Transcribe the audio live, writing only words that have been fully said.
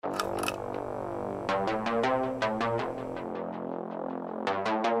Garage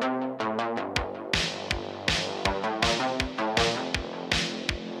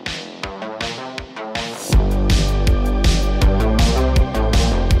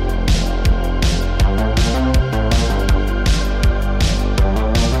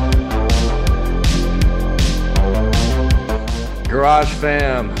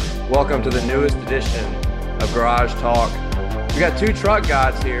fam, welcome to the newest edition of Garage Talk. We got two truck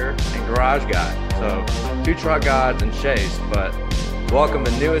gods here and garage guy. So two truck gods and Chase, but welcome the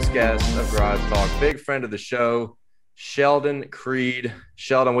newest guest of Garage Talk, big friend of the show, Sheldon Creed.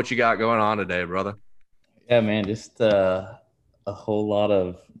 Sheldon, what you got going on today, brother? Yeah, man, just a whole lot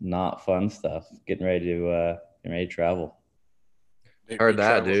of not fun stuff. Getting ready to travel. Heard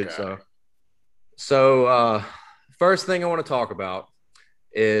that, dude. Guy. So first thing I want to talk about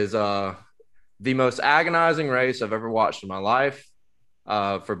is the most agonizing race I've ever watched in my life,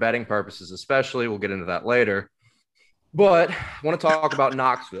 for betting purposes especially. We'll get into that later. But I want to talk about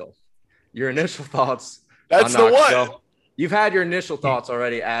Knoxville. Your initial thoughts That's on Knoxville. The one. You've had your initial thoughts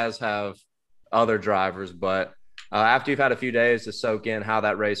already, as have other drivers. But after you've had a few days to soak in how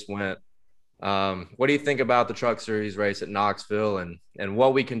that race went, what do you think about the Truck Series race at Knoxville and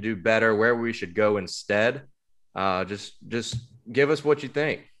what we can do better, where we should go instead? Just give us what you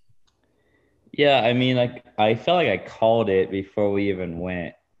think. Yeah, I mean, I felt like I called it before we even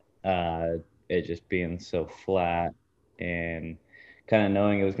went. It just being so flat and kind of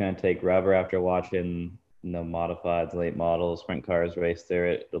knowing it was going to take rubber after watching modifieds, late models, sprint cars race there.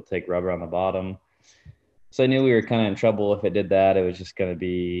 It'll take rubber on the bottom. So I knew we were kind of in trouble if it did that. It was just going to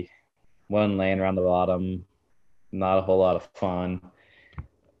be one lane around the bottom, not a whole lot of fun.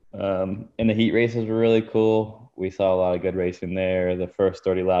 And the heat races were really cool. We saw a lot of good racing there. The first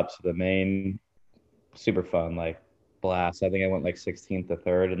 30 laps of the main, super fun, like blast. I think I went like 16th to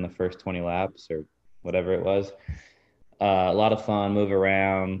 3rd in the first 20 laps or whatever it was. A lot of fun, move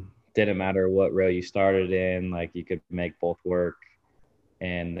around. Didn't matter what row you started in, like you could make both work.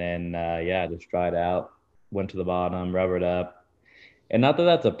 And then, just dried out, went to the bottom, rubbered up. And not that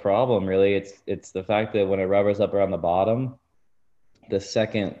that's a problem, really. It's the fact that when it rubbers up around the bottom, the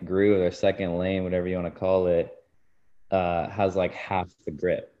second groove or second lane, whatever you want to call it, has like half the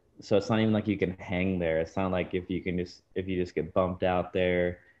grip. So it's not even like you can hang there. It's not like if you just get bumped out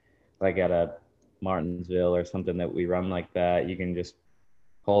there, like at a Martinsville or something that we run like that, you can just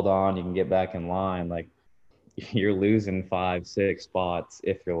hold on, you can get back in line. Like you're losing 5-6 spots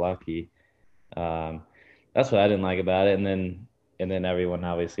if you're lucky. That's what I didn't like about it. And then everyone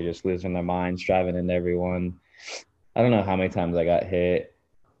obviously just losing their minds, driving into everyone. I don't know how many times I got hit,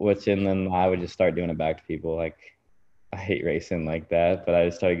 and then I would just start doing it back to people. Like, I hate racing like that, but I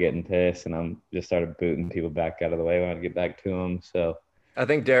just started getting pissed, and I just started booting people back out of the way when I'd get back to them. So I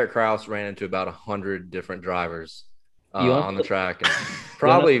think Derek Kraus ran into about 100 different drivers on the track, and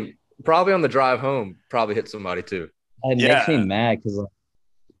probably on the drive home, probably hit somebody too. It makes me mad because,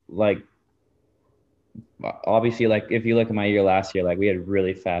 like, obviously, like if you look at my year last year, like we had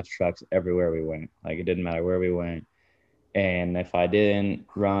really fast trucks everywhere we went. Like it didn't matter where we went. And if I didn't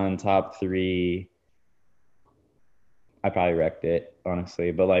run top 3, I probably wrecked it,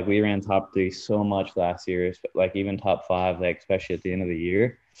 honestly. But like we ran top 3 so much last year, like even top 5, like especially at the end of the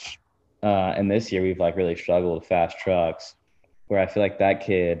year. And this year we've like really struggled with fast trucks, where I feel like that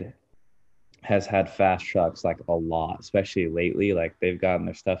kid has had fast trucks like a lot, especially lately. Like they've gotten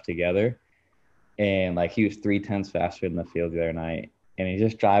their stuff together. And like he was 3/10 faster in the field the other night, and he's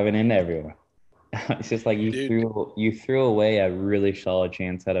just driving into everyone. It's just like you threw away a really solid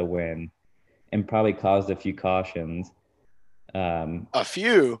chance at a win, and probably caused a few cautions. A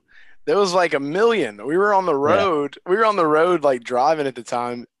few. There was like a million. We were on the road. Yeah. We were on the road like driving at the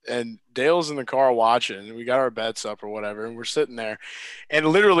time, and Dale's in the car watching. We got our bets up or whatever, and we're sitting there. And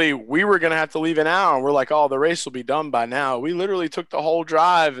literally, we were going to have to leave an hour. And we're like, oh, the race will be done by now. We literally took the whole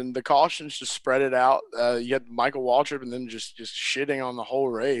drive, and the cautions just spread it out. You had Michael Waltrip and then just shitting on the whole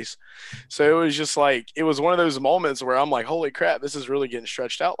race. So it was just like – it was one of those moments where I'm like, holy crap, this is really getting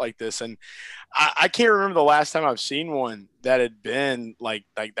stretched out like this. And I can't remember the last time I've seen one that had been like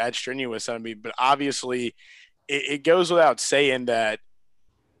that strenuous on me. But obviously, it goes without saying that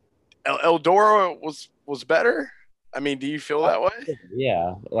Eldora was better. I mean, do you feel that way?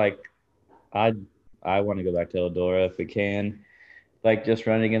 Yeah, like I want to go back to Eldora if we can. Like just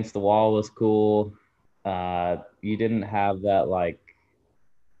running against the wall was cool. You didn't have that like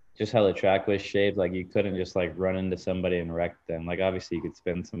just how the track was shaped. Like you couldn't just like run into somebody and wreck them. Like obviously you could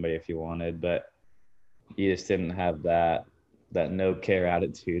spin somebody if you wanted, but you just didn't have that no care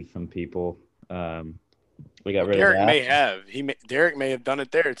attitude from people. We got rid of that. Derek may have done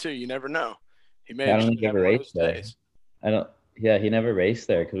it there too. You never know. He may I have don't just think he been ever having one of raced those there. days. Yeah, he never raced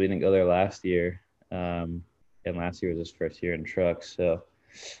there because we didn't go there last year. And last year was his first year in trucks. So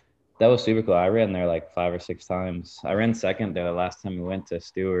that was super cool. I ran there like 5 or 6 times. I ran second there the last time we went to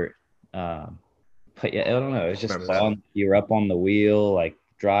Stewart. But yeah, I don't know. It was just fun. You were up on the wheel, like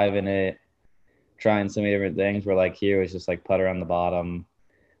driving it, trying so many different things. Where like here was just like putter on the bottom,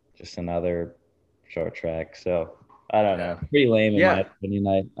 just another short track. So I don't know. Pretty lame in my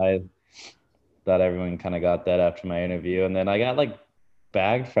opinion. I thought everyone kind of got that after my interview, and then I got like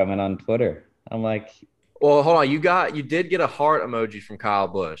bagged from it on Twitter. I'm like, well, hold on. You did get a heart emoji from Kyle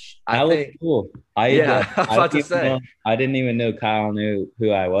Busch. That was cool. I was about to say. I didn't even know Kyle knew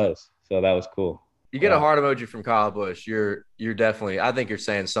who I was, so that was cool. You get a heart emoji from Kyle Busch. You're definitely. I think you're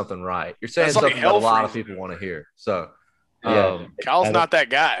saying something right. You're saying something that a lot of people want to hear. So yeah, Kyle's not that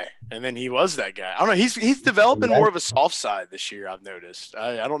guy, and then he was that guy. I don't know. He's developing more of a soft side this year. I've noticed.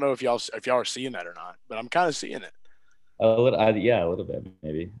 I don't know if y'all are seeing that or not, but I'm kind of seeing it. A little bit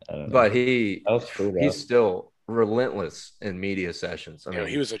maybe. I don't know. But that was cool, he's still relentless in media sessions. I mean,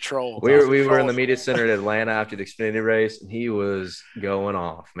 he was a troll. We were in the media center at Atlanta after the Xfinity race, and he was going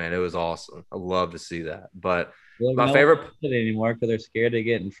off, man. It was awesome. I love to see that. But my favorite anymore because they're scared to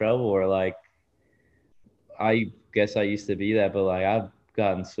get in trouble, or like I guess I used to be that, but like I've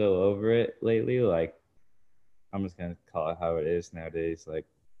gotten so over it lately. Like I'm just gonna call it how it is nowadays. Like,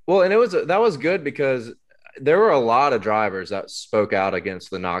 well, and that was good because there were a lot of drivers that spoke out against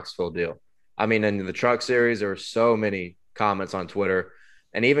the Knoxville deal. I mean, in the truck series, there were so many comments on Twitter,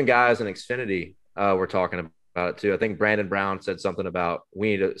 and even guys in Xfinity were talking about it too. I think Brandon Brown said something about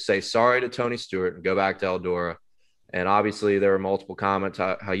we need to say sorry to Tony Stewart and go back to Eldora. And obviously, there were multiple comments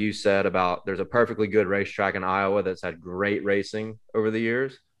how you said about there's a perfectly good racetrack in Iowa that's had great racing over the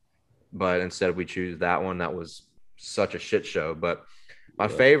years, but instead we choose that one that was such a shit show. But my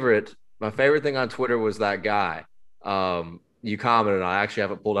favorite thing on Twitter was that guy. You commented on. I actually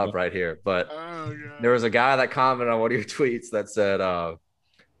have it pulled up right here, but there was a guy that commented on one of your tweets that said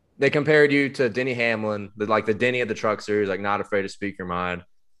they compared you to Denny Hamlin, the Denny of the truck series, like not afraid to speak your mind.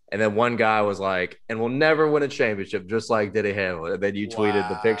 And then one guy was like, and we'll never win a championship just like Denny Hamlin. And then you tweeted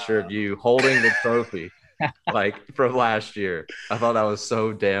the picture of you holding the trophy like from last year. I thought that was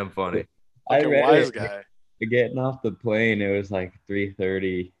so damn funny. Like a wise guy. Getting off the plane, it was like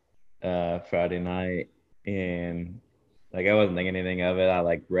 3:30 Friday night, and like I wasn't thinking anything of it. I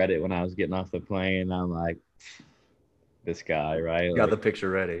like read it when I was getting off the plane, and I'm like, this guy, right? Got the picture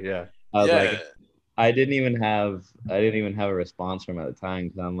ready, yeah. I was like, I didn't even have a response from him at the time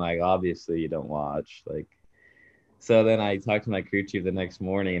because I'm like, obviously you don't watch. Like, so then I talked to my crew chief the next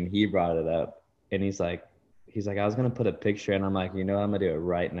morning, and he brought it up, and he's like, I was gonna put a picture, and I'm like, I'm gonna do it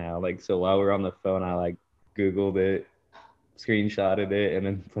right now. Like, so while we were on the phone, I like Googled it, screenshotted it, and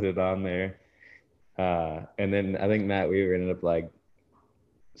then put it on there. And then I think Matt Weaver ended up like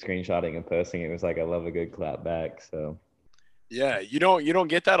screenshotting and posting it. It was like, I love a good clap back. So yeah, you don't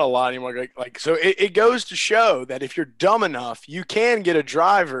get that a lot anymore. Like so it goes to show that if you're dumb enough, you can get a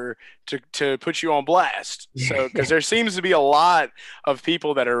driver to put you on blast. So because there seems to be a lot of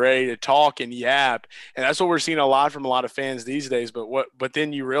people that are ready to talk and yap, and that's what we're seeing a lot from a lot of fans these days. But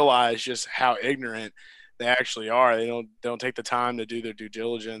then you realize just how ignorant they actually are. They don't take the time to do their due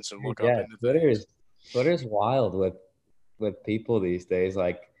diligence and look up into Twitter's wild with people these days.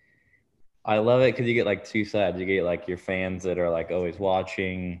 Like, I love it because you get like two sides. You get like your fans that are like always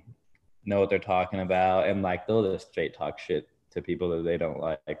watching, know what they're talking about, and like they'll just straight talk shit to people that they don't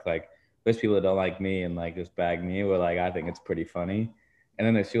like. Like there's people that don't like me and like just bag me, or like I think it's pretty funny. And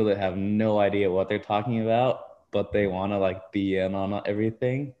then there's people that have no idea what they're talking about, but they want to like be in on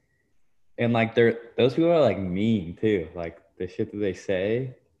everything. And like those people are like mean too. Like the shit that they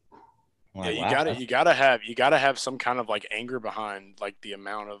say. Like, yeah, you gotta have some kind of like anger behind like the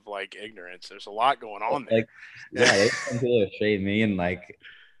amount of like ignorance. There's a lot going on there. Like, yeah, there's some people that shade me, and like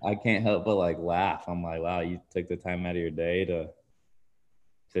I can't help but like laugh. I'm like, wow, you took the time out of your day to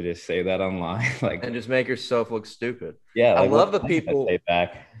just say that online, like, and just make yourself look stupid. Yeah, like, I love the people. Say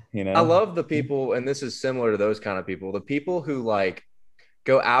back, you know, I love the people, and this is similar to those kind of people. The people who like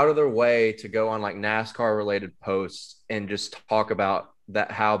go out of their way to go on like NASCAR related posts and just talk about that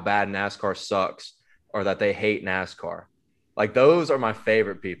how bad NASCAR sucks or that they hate NASCAR. Like those are my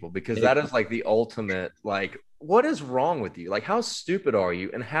favorite people because that is like the ultimate, like, what is wrong with you? Like, how stupid are you?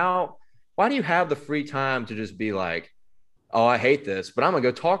 And why do you have the free time to just be like, oh, I hate this, but I'm gonna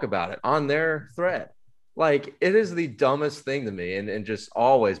go talk about it on their thread? Like, it is the dumbest thing to me and just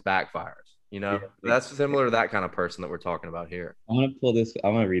always backfires. You know, that's similar to that kind of person that we're talking about here. I'm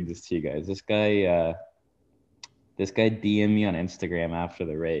gonna read this to you guys. This guy DM'd me on Instagram after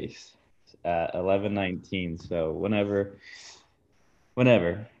the race. at 11:19. So whenever.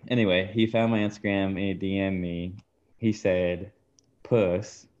 Anyway, he found my Instagram and he DM'd me. He said,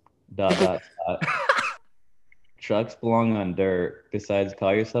 "Puss, dot, dot, dot. Trucks belong on dirt. Besides,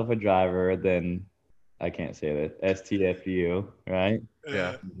 call yourself a driver, then I can't say that. STFU, right?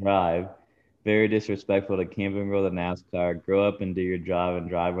 Yeah. Drive. Very disrespectful to camping world of NASCAR. Grow up and do your job and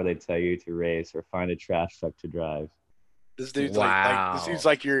drive where they tell you to race or find a trash truck to drive." This dude's this Wow. dude's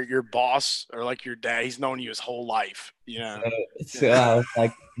like your boss or like your dad. He's known you his whole life, you know. So I was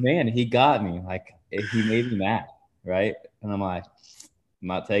like, man, he got me. Like, he made me mad, right? And I'm like, I'm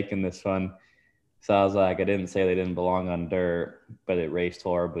not taking this one. So I was like, I didn't say they didn't belong on dirt, but it raced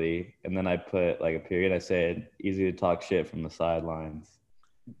horribly. And then I put like a period. I said, easy to talk shit from the sidelines.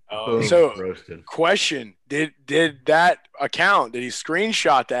 Boom, So roasted. question, did that account, did he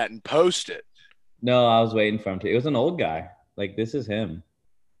screenshot that and post it? No, I was waiting for him to. It was an old guy. Like, this is him.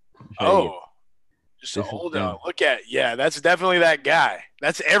 Oh, just an This is old him. look at, yeah, that's definitely that guy.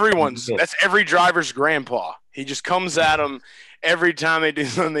 That's every driver's grandpa. He just comes at them every time they do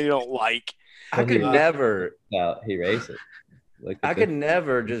something they don't like. I could never. He races. I could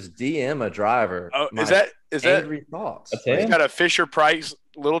never just DM a driver. Oh, my is that angry thoughts? That's he's him? got a Fisher Price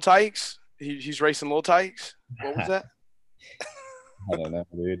Little Tykes? He's racing Little Tykes? What was that? I don't know,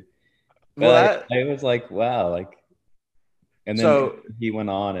 dude. Well, I was like, wow, like, and then So- he went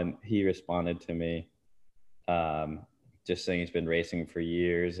on and he responded to me, just saying he's been racing for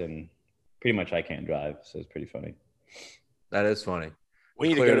years and pretty much I can't drive, so it's pretty funny. that is funny. We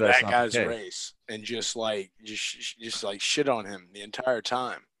need to Clearly go to that's that not the guy's case. race and just like shit on him the entire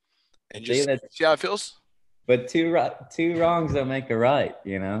time, and See, just that's- see how it feels. But two wrongs don't make a right,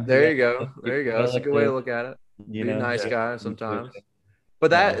 you know. There you go. There you go. That's a good way to look at it. You Be know, nice Yeah. guy sometimes. But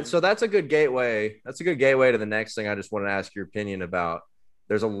that's a good gateway. That's a good gateway to the next thing I just wanted to ask your opinion about.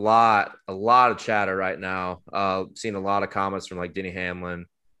 There's a lot of chatter right now. Seen a lot of comments from like Denny Hamlin,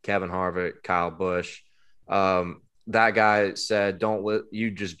 Kevin Harvick, Kyle Busch. That guy said, "Don't let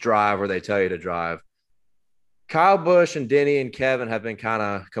you just drive where they tell you to drive." Kyle Busch and Denny and Kevin have been kind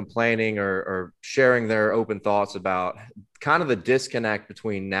of complaining or sharing their open thoughts about kind of the disconnect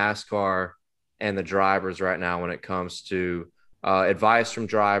between NASCAR and the drivers right now when it comes to advice from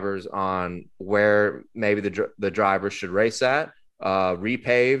drivers on where maybe the drivers should race at,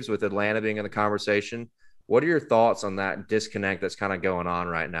 repaves with Atlanta being in the conversation. What are your thoughts on that disconnect that's kind of going on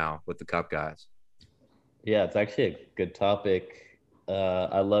right now with the Cup guys? Yeah, it's actually a good topic.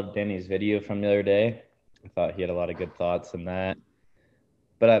 I loved Denny's video from the other day. I thought he had a lot of good thoughts in that.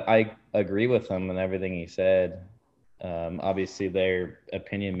 But I agree with him and everything he said. Obviously, their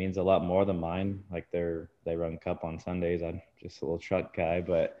opinion means a lot more than mine. Like they run Cup on Sundays. I'm just a little truck guy,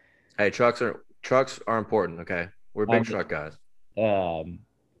 but hey, trucks are important. Okay, we're big truck guys. A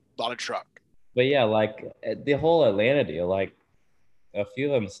lot of truck. But yeah, like the whole Atlanta deal. Like a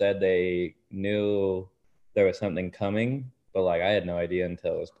few of them said they knew there was something coming, but like I had no idea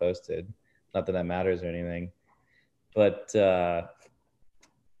until it was posted. Not that matters or anything, but the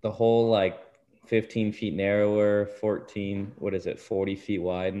whole like 15 feet narrower, 40 feet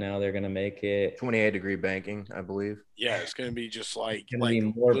wide now they're going to make it. 28-degree banking, I believe. Yeah, it's going to be just like It's gonna a be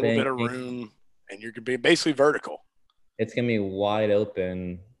more little bit of banking. room, and you're going to be basically vertical. It's going to be wide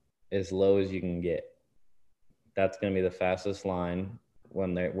open as low as you can get. That's going to be the fastest line.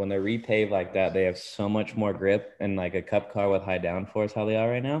 When they're repaved like that, they have so much more grip, and like a Cup car with high downforce, how they are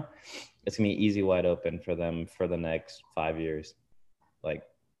right now, it's going to be easy wide open for them for the next 5 years. Like,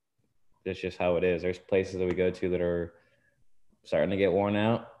 that's just how it is. There's places that we go to that are starting to get worn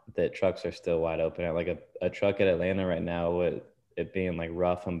out that trucks are still wide open at. Like a truck at Atlanta right now, with it being like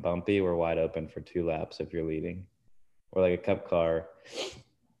rough and bumpy, we're wide open for 2 laps if you're leading. Or like a Cup car,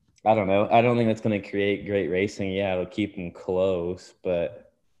 I don't know. I don't think that's going to create great racing. Yeah, it'll keep them close,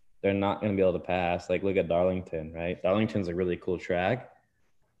 but they're not going to be able to pass. Like, look at Darlington, right? Darlington's a really cool track,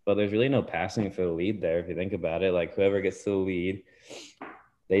 but there's really no passing for the lead there if you think about it. Like, whoever gets to the lead,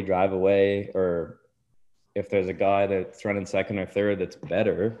 they drive away, or if there's a guy that's running second or third that's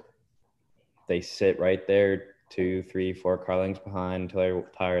better, they sit right there 2, 3, 4 car lengths behind until their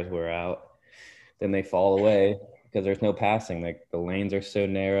tires wear out. Then they fall away because there's no passing. Like, the lanes are so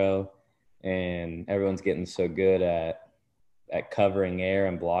narrow and everyone's getting so good at covering air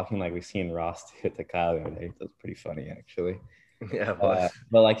and blocking, like we've seen Ross do at the Kyle the other day. That's pretty funny, actually. Yeah, but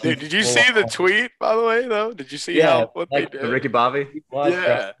like, Dude, did you see the tweet, by the way, though? Did you see what like they did? Ricky Bobby?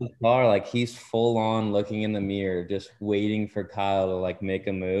 Yeah. The car, like, he's full on looking in the mirror, just waiting for Kyle to like make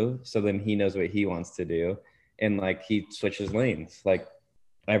a move. So then he knows what he wants to do. And like, he switches lanes. Like,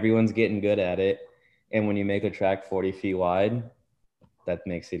 everyone's getting good at it. And when you make a track 40 feet wide, that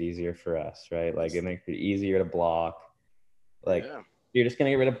makes it easier for us, right? Like it makes it easier to block. Like you're gonna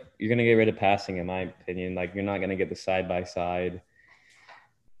get rid of passing, in my opinion. Like you're not gonna get the side by side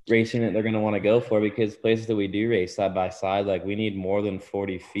racing that they're gonna want to go for, because places that we do race side by side, like we need more than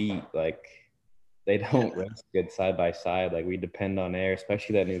 40 feet. Like they don't race good side by side. Like we depend on air,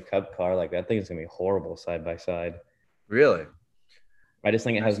 especially that new Cup car. Like that thing is gonna be horrible side by side. Really? I just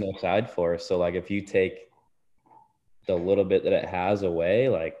think it has no side force. So like if you take the little bit that it has away,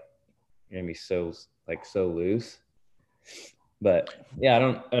 like you're gonna be so loose. But yeah, I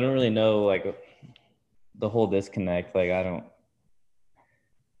don't really know like the whole disconnect. Like I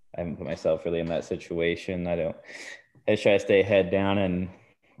haven't put myself really in that situation. I just try to stay head down, and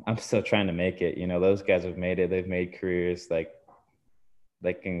I'm still trying to make it. You know, those guys have made it. They've made careers. Like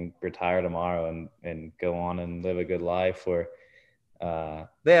they can retire tomorrow and go on and live a good life. Where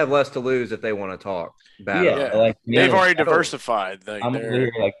they have less to lose if they want to talk bad. Yeah, like they've already diversified. Like, I'm over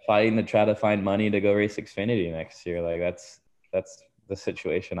here like fighting to try to find money to go race Xfinity next year. Like that's the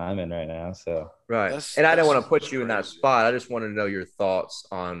situation I'm in right now. So right. And I don't want to put you in that spot. I just want to know your thoughts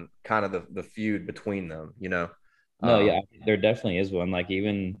on kind of the feud between them, you know? No, yeah, there definitely is one. Like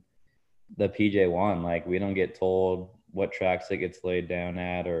even the PJ1, like we don't get told what tracks it gets laid down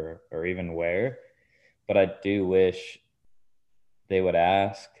at or even where. But I do wish they would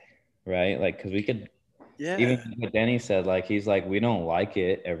ask, right? Like, because we could, even what Denny said, like, he's like, we don't like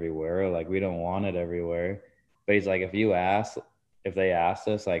it everywhere. Like, we don't want it everywhere. But he's like, if they asked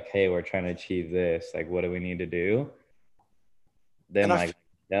us, like, hey, we're trying to achieve this, like, what do we need to do? Then, like,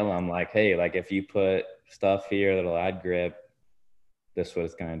 tell them, like, hey, like, if you put stuff here that'll add grip, this is what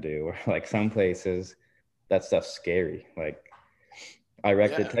it's going to do. Or, like, some places, that stuff's scary. Like, I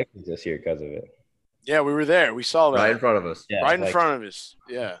wrecked at Texas this year because of it. Yeah, we were there. We saw that. Right in front of us. Yeah, right in front of us.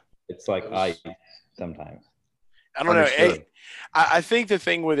 Yeah. It's like ice sometimes. I don't know. I think the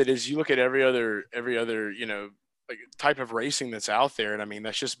thing with it is you look at every other, you know, like type of racing that's out there. And I mean,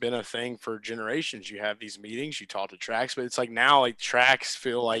 that's just been a thing for generations. You have these meetings, you talk to tracks, but it's like now like tracks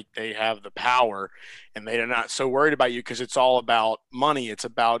feel like they have the power and they're not so worried about you because it's all about money. It's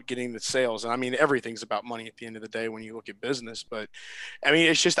about getting the sales. And I mean, everything's about money at the end of the day when you look at business. But I mean,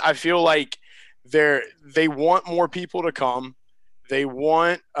 it's just, I feel like they want more people to come. They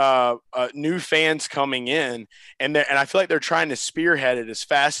want new fans coming in, and I feel like they're trying to spearhead it as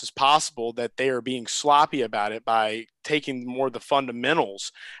fast as possible, that they are being sloppy about it by taking more of the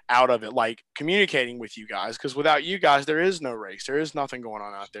fundamentals out of it, like communicating with you guys, because without you guys, there is no race. There is nothing going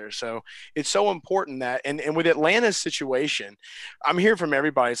on out there. So it's so important that, and with Atlanta's situation, I'm hearing from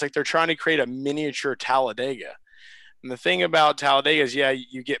everybody, it's like they're trying to create a miniature Talladega. And the thing about Talladega is,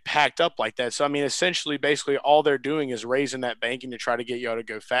 you get packed up like that. So, I mean, essentially, basically, all they're doing is raising that banking to try to get you to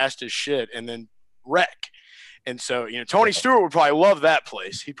go fast as shit and then wreck. And so, you know, Tony Stewart would probably love that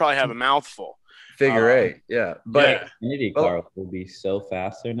place. He'd probably have a mouthful. Figure eight, yeah. But Xfinity car will be so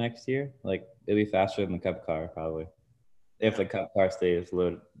faster next year. Like, it'll be faster than the Cup car, probably. If the Cup car stays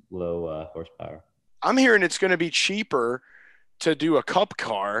low horsepower. I'm hearing it's going to be cheaper to do a Cup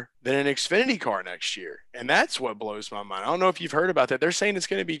car than an Xfinity car next year. And that's what blows my mind. I don't know if you've heard about that. They're saying it's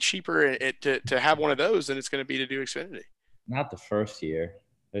going to be cheaper to have one of those than it's going to be to do Xfinity. Not the first year.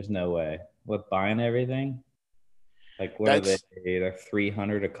 There's no way. With buying everything, like what are they? They're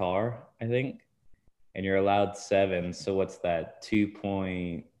 $300 a car, I think. And you're allowed 7. So what's that?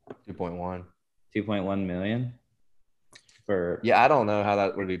 2.1 million for. Yeah, I don't know how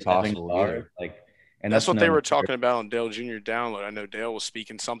that would be possible either. Like, and that's what they were talking about on Dale Jr. Download. I know Dale was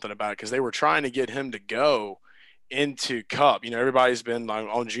speaking something about it because they were trying to get him to go into Cup. You know, everybody's been like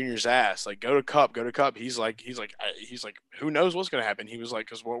on Junior's ass, like go to Cup. He's like, who knows what's going to happen? He was like,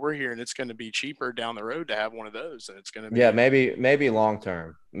 because what we're hearing, it's going to be cheaper down the road to have one of those, and it's going to be. Yeah, maybe long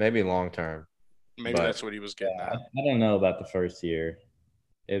term. Maybe that's what he was getting at. I don't know about the first year.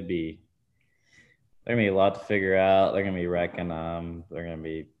 They're gonna be a lot to figure out. They're gonna be wrecking them. They're gonna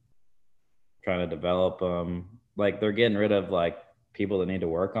be trying to develop them. Like they're getting rid of like people that need to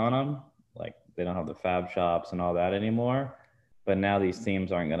work on them. Like they don't have the fab shops and all that anymore. But now these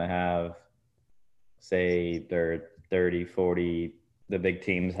teams aren't going to have, say they're 30, 40, the big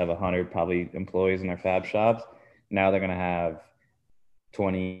teams have 100 probably employees in their fab shops. Now they're going to have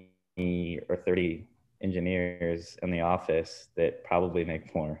 20 or 30 engineers in the office that probably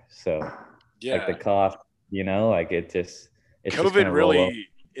make more. So like the cost, you know, like it's COVID really,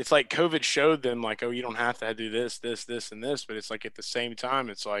 it's like COVID showed them like, oh, you don't have to do this, and this. But it's like at the same time,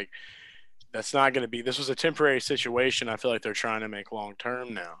 it's like that's not going to be. This was a temporary situation. I feel like they're trying to make long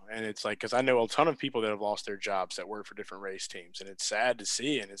term now, and it's like because I know a ton of people that have lost their jobs that work for different race teams, and it's sad to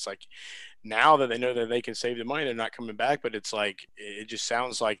see. And it's like now that they know that they can save the money, they're not coming back. But it's like it just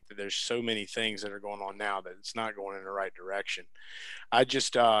sounds like there's so many things that are going on now that it's not going in the right direction. I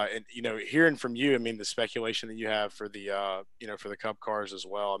just and hearing from you, I mean, the speculation that you have for the for the Cup cars as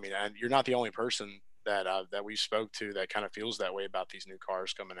well. I mean, and you're not the only person that we spoke to that kind of feels that way about these new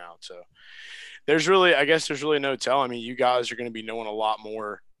cars coming out. So I guess there's really no tell. I mean, you guys are going to be knowing a lot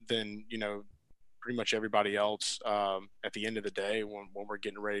more than pretty much everybody else at the end of the day when we're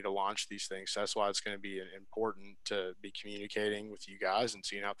getting ready to launch these things. So that's why it's going to be important to be communicating with you guys and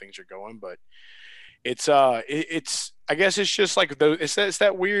seeing how things are going. But it's I guess it's just like it's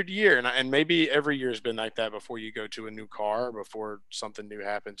that weird year, and maybe every year has been like that before you go to a new car, before something new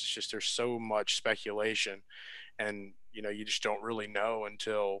happens. It's just there's so much speculation, and you just don't really know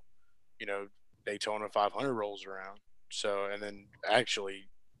until Daytona 500 rolls around. So, and then actually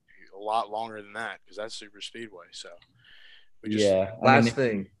a lot longer than that because that's super speedway. So last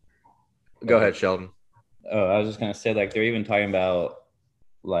thing. Go ahead, Sheldon. Oh, I was just gonna say, like, they're even talking about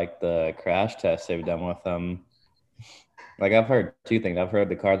like the crash tests they've done with them. Like, I've heard two things. I've heard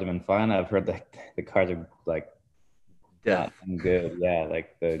the cars have been fine. I've heard that the cars are like not good. Yeah,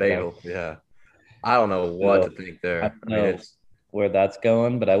 like the fatal. Yeah, I don't know what to think there. I don't know where that's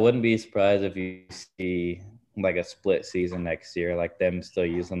going, but I wouldn't be surprised if you see like a split season next year, like them still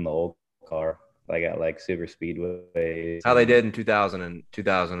using the old car, like at like super speedways. How they did in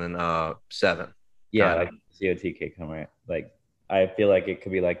 2007. Yeah, like COT kick them, right? Like, I feel like it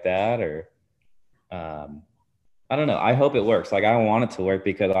could be like that, or I don't know. I hope it works. Like, I want it to work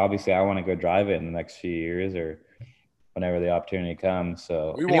because obviously I want to go drive it in the next few years or whenever the opportunity comes.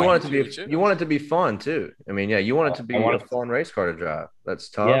 So you want it to be fun too. I mean, yeah, you want it to be a fun race car to drive. That's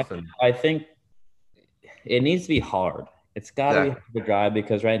tough. Yeah, and I think it needs to be hard. It's got to be hard to drive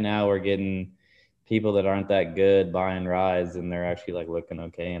because right now we're getting people that aren't that good buying rides and they're actually like looking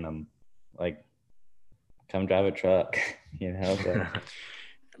okay, and I'm like, come drive a truck, But, I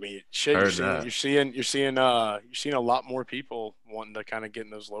mean, shit, you're seeing a lot more people wanting to kind of get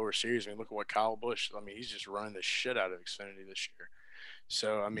in those lower series. I mean, look at what Kyle Busch. I mean, he's just running the shit out of Xfinity this year.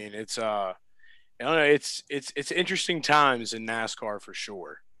 So I mean, it's I don't know, it's interesting times in NASCAR for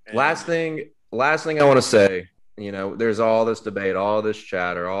sure. And last thing I want to say, there's all this debate, all this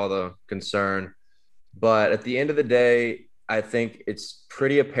chatter, all the concern, but at the end of the day, I think it's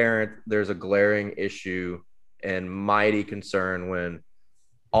pretty apparent there's a glaring issue and mighty concern when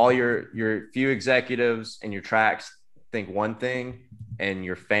all your few executives and your tracks think one thing and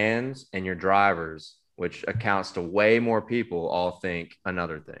your fans and your drivers, which accounts to way more people, all think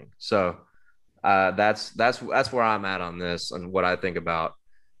another thing. So that's where I'm at on this and what I think about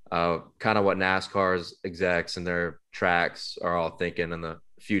kind of what NASCAR's execs and their tracks are all thinking in the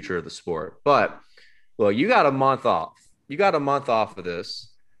future of the sport. But well, you got a month off. You got a month off of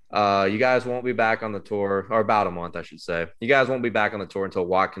this. You guys won't be back on the tour, or about a month, I should say. You guys won't be back on the tour until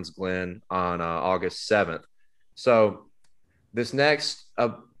Watkins Glen on August 7th. So this next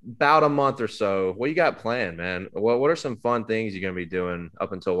about a month or so, what you got planned, man? What are some fun things you're going to be doing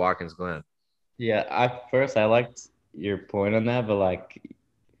up until Watkins Glen? Yeah, I liked your point on that, but like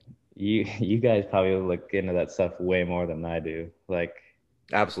you guys probably look into that stuff way more than I do. Like,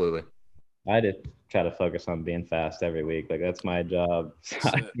 absolutely. I just try to focus on being fast every week. Like, that's my job.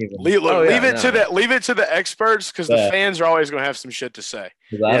 Leave it to the experts because the fans are always going to have some shit to say.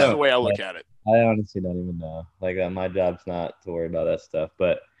 That's the way I look at it. I honestly don't even know. Like, my job's not to worry about that stuff.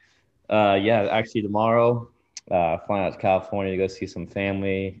 But yeah, actually tomorrow, flying out to California to go see some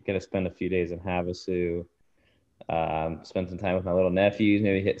family. Gonna spend a few days in Havasu. Spend some time with my little nephews.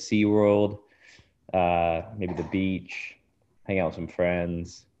 Maybe hit SeaWorld. Maybe the beach. Hang out with some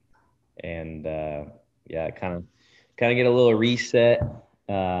friends. And yeah, kind of get a little reset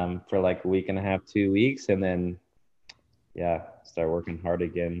for like a week and a half, 2 weeks, and then start working hard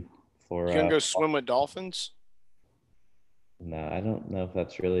again. For you gonna go swim with dolphins? No, I don't know if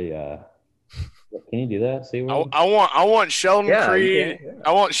that's really. Can you do that? See, I want Sheldon Creed. Yeah.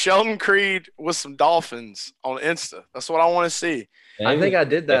 I want Sheldon Creed with some dolphins on Insta. That's what I want to see. I think I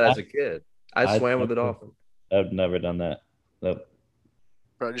did that as a kid. I swam with a dolphin. I've never done that. Nope.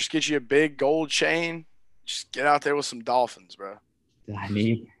 Bro, just get you a big gold chain. Just get out there with some dolphins, bro. I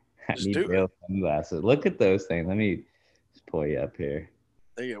need real sunglasses. Look at those things. Let me just pull you up here.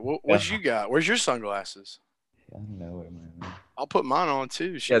 There you go. What you got? Where's your sunglasses? I don't know where mine are. I'll put mine on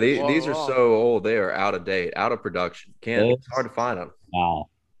too. Yeah, these are so old. They are out of date, out of production. It's hard to find them. Wow.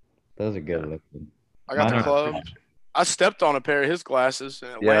 Those are good looking. I got the club. I stepped on a pair of his glasses in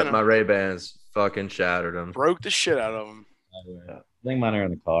Atlanta. Yeah, my Ray-Bans fucking shattered them. Broke the shit out of them. I think mine are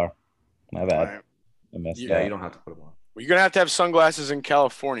in the car. My bad. Right. I messed Yeah, up. you don't have to put them on. Well, you're gonna have to have sunglasses in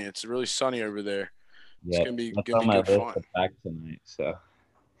California. It's really sunny over there. Yeah, It's gonna be that's good on my list fun. to pack tonight. So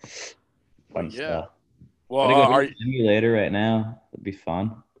fun Yeah. stuff. Well, Gotta go do a simulator right now. It'd be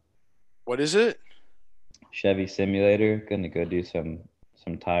fun. What is it? Chevy simulator. Gonna go do some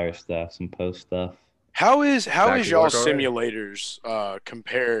tire stuff, some post stuff. How is y'all work already? simulators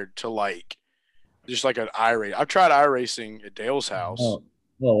compared to like just like an iRace? I've tried iRacing at Dale's house. Oh,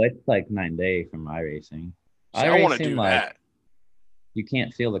 well, it's like 9 day from iRacing. So I want to do that. You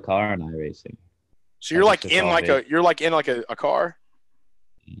can't feel the car in iRacing. So you're like in like a car?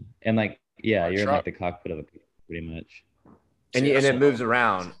 And like yeah, Or you're in truck? like the cockpit of a car, pretty much. And See, and that's it what moves I-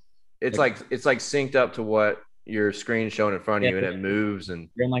 around. It's like synced up to what your screen's showing in front of you, and it moves. And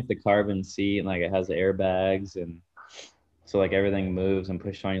You're in like the carbon seat, and like it has airbags, and so like everything moves and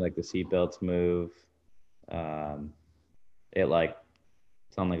pushed on you, like the seat belts move. It like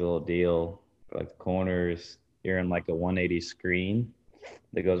it's on like a little deal for like the corners. You're in like a 180 screen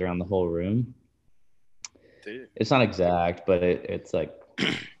that goes around the whole room. Dude. It's not exact, but it's like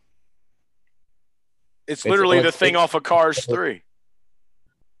It's literally like- the thing off of Cars 3.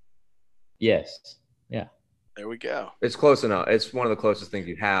 yes, yeah. There we go. it's close enough. It's one of the closest things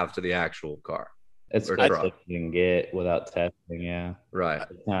you have to the actual car. It's Or best truck. if you can get without testing. Yeah, Right.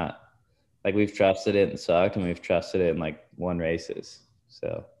 it's not like we've trusted it and sucked, and we've trusted it in like one races.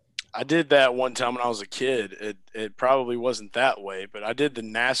 So I did that one time when I was a kid. It probably wasn't that way, but I did the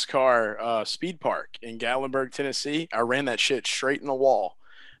NASCAR speed park in Gatlinburg, Tennessee. I ran that shit straight in the wall.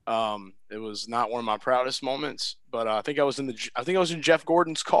 It was not one of my proudest moments, but I think I was in Jeff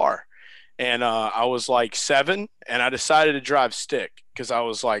Gordon's car, and I was like 7, and I decided to drive stick because I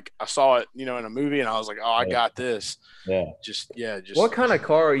was like I saw it, in a movie, and I was like, oh, I got this. yeah, Just What kind of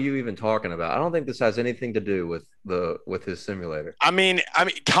car are you even talking about? I don't think this has anything to do with his simulator. I mean,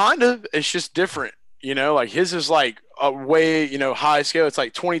 kind of. It's just different, Like his is like a way, high scale. It's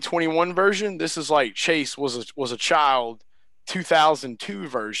like 2021 version. This is like Chase was a child, 2002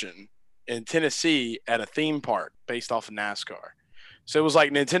 version in Tennessee at a theme park based off of NASCAR. So it was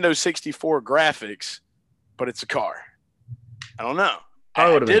like Nintendo 64 graphics, but it's a car. I don't know. I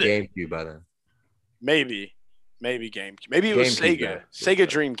would have did been it. GameCube by then. Maybe GameCube. Maybe it was GameCube, Sega. yeah. Sega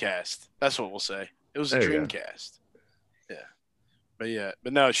Dreamcast. That's what we'll say. It was a There you go. Dreamcast.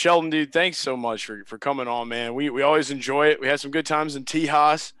 But no, Sheldon, dude, thanks so much for coming on, man. We always enjoy it. We had some good times in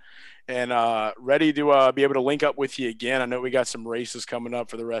Tejas, and ready to be able to link up with you again. I know we got some races coming up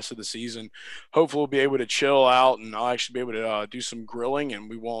for the rest of the season. Hopefully we'll be able to chill out, and I'll actually be able to do some grilling, and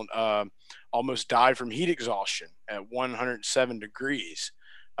we won't almost die from heat exhaustion at 107 degrees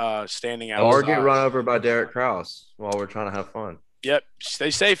standing outside. Or get run over by Derek Krause while we're trying to have fun. Yep.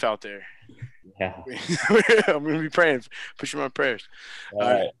 Stay safe out there. yeah. I'm going to be praying. Pushing my prayers. All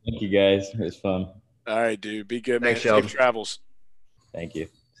right, thank you guys. It was fun. All right, dude. Be good, man. Thanks, Sheldon. Safe travels. Thank you.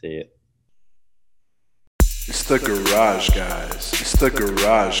 See you. It's the Garage Guys. It's the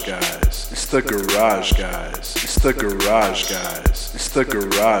Garage Guys. It's the Garage Guys. It's the Garage Guys. It's the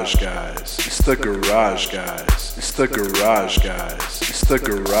Garage Guys. It's the Garage Guys. It's the Garage Guys. It's the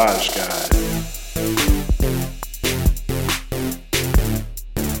Garage Guys.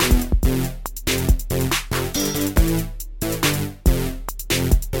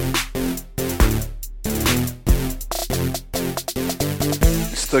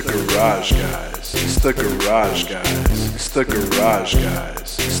 It's the Garage Guys. It's the Garage Guys. It's the Garage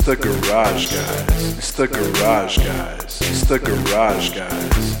Guys. It's the Garage Guys. It's the Garage Guys. It's the Garage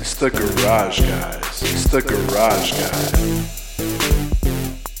Guys. It's the Garage Guys. It's the Garage Guys.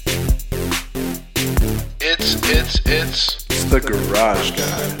 It's the Garage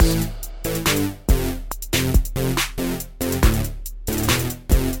Guys.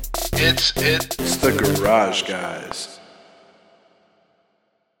 It's the Garage Guys.